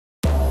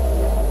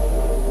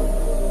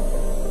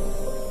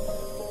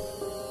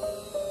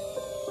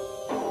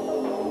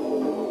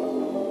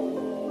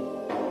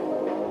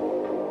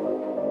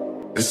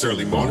It's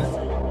early morning,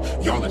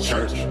 y'all in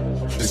church.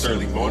 It's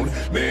early morning,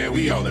 man,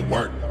 we all at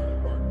work.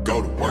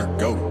 Go to work,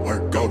 go to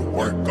work, go to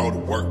work, go to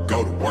work,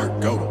 go to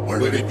work, go to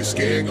work. But if you're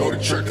scared, go to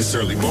church. It's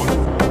early morning,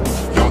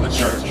 y'all in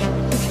church.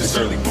 It's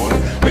early morning,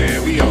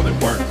 man, we all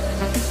at work.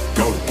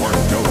 Go to work,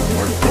 go to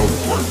work, go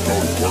to work, go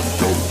to work,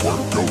 go to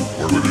work, go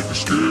to work. But if you're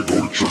scared,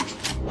 go to church.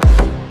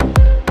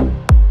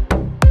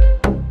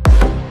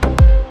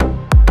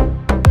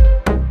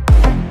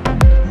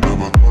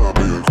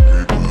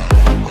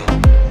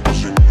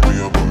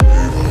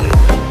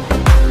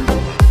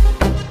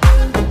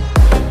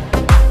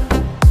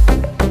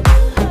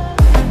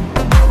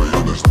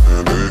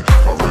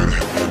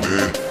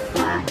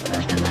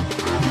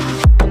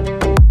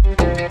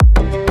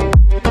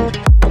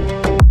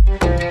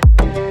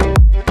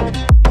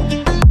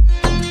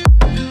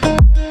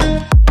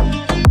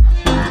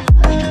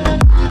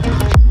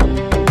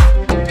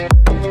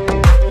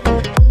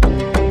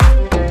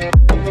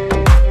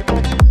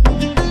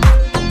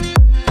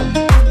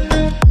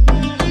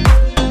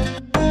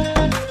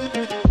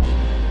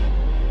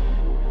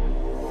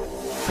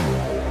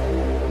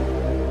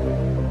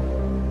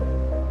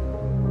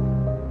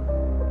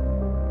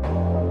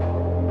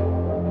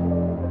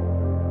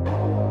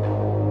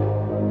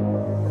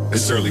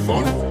 It's early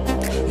morning,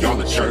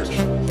 y'all in church.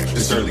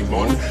 It's early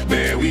morning,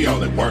 man, we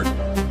all at work.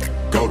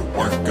 Go to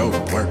work, go to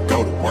work,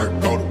 go to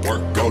work, go to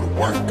work, go to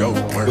work, go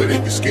to work. But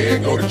if you're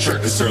scared, go to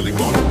church. It's early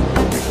morning,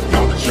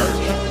 y'all in church.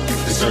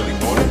 It's early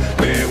morning,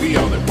 man, we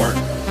all at work.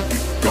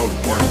 Go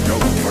to work, go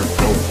to work,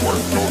 go to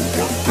work, go to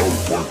work, go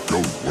to work,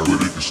 go to work.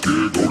 But if you're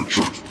scared, go to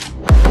church.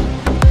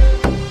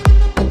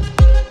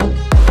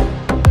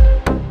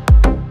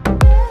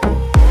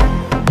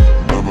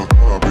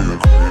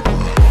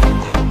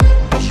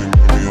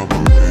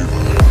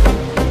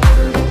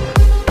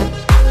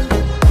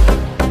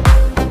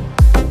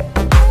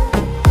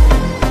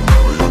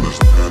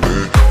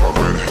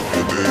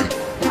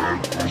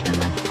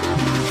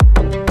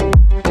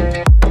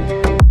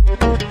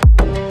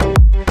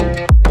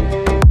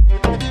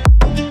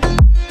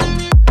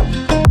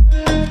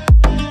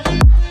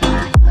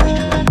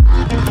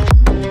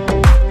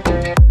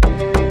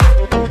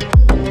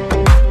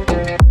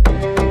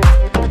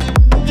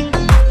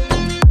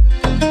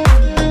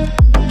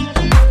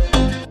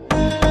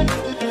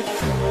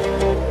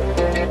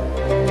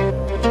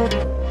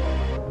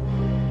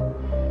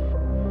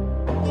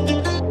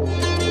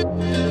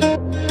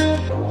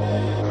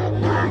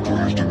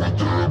 Please do not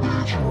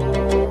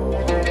damage.